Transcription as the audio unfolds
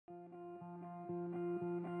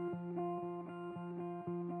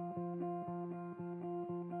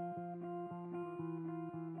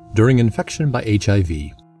During infection by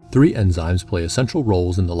HIV, 3 enzymes play essential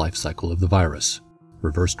roles in the life cycle of the virus: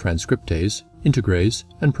 reverse transcriptase, integrase,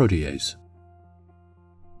 and protease.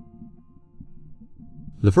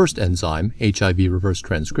 The first enzyme, HIV reverse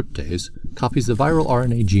transcriptase, copies the viral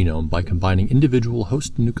RNA genome by combining individual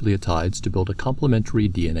host nucleotides to build a complementary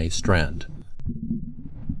DNA strand.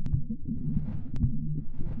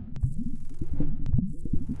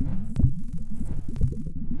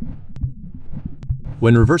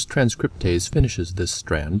 When reverse transcriptase finishes this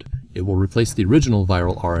strand, it will replace the original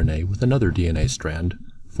viral RNA with another DNA strand,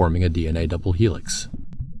 forming a DNA double helix.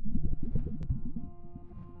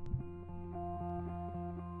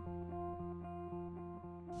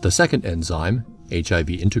 The second enzyme, HIV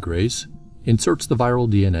integrase, inserts the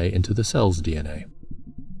viral DNA into the cell's DNA.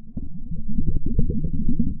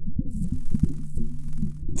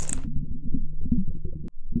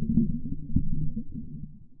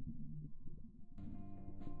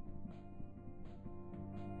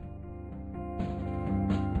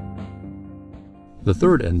 The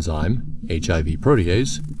third enzyme, HIV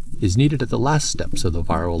protease, is needed at the last steps of the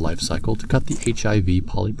viral life cycle to cut the HIV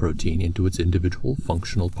polyprotein into its individual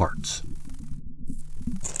functional parts.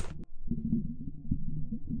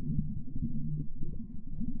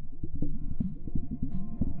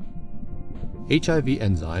 HIV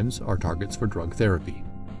enzymes are targets for drug therapy.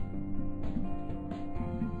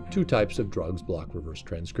 2 types of drugs block reverse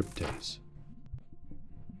transcriptase.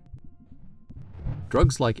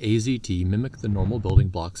 Drugs like AZT mimic the normal building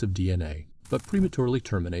blocks of DNA, but prematurely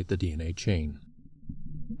terminate the DNA chain.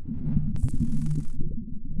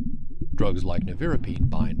 Drugs like nevirapine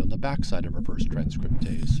bind on the backside of reverse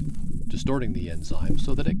transcriptase, distorting the enzyme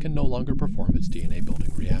so that it can no longer perform its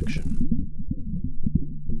DNA-building reaction.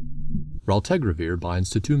 Raltegravir binds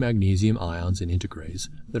to 2 magnesium ions in integrase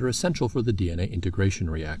that are essential for the DNA integration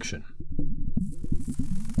reaction.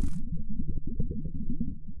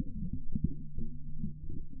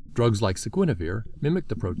 Drugs like sequinavir mimic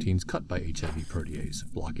the proteins cut by HIV protease,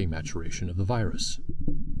 blocking maturation of the virus.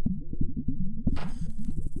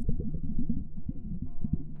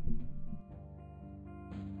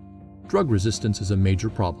 Drug resistance is a major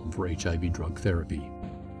problem for HIV drug therapy.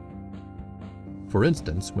 For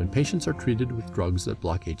instance, when patients are treated with drugs that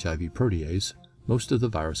block HIV protease, most of the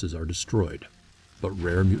viruses are destroyed, but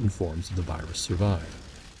rare mutant forms of the virus survive.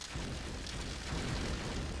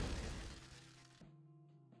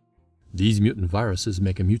 These mutant viruses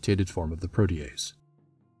make a mutated form of the protease.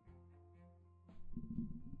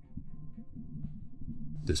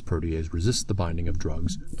 This protease resists the binding of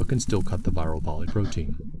drugs, but can still cut the viral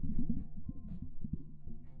polyprotein.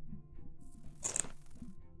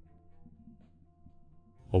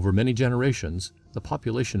 Over many generations, the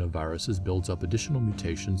population of viruses builds up additional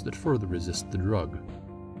mutations that further resist the drug.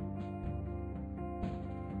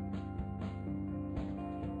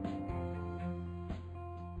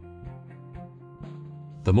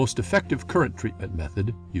 The most effective current treatment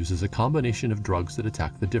method uses a combination of drugs that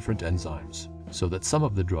attack the different enzymes, so that some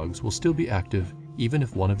of the drugs will still be active even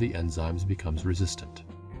if one of the enzymes becomes resistant.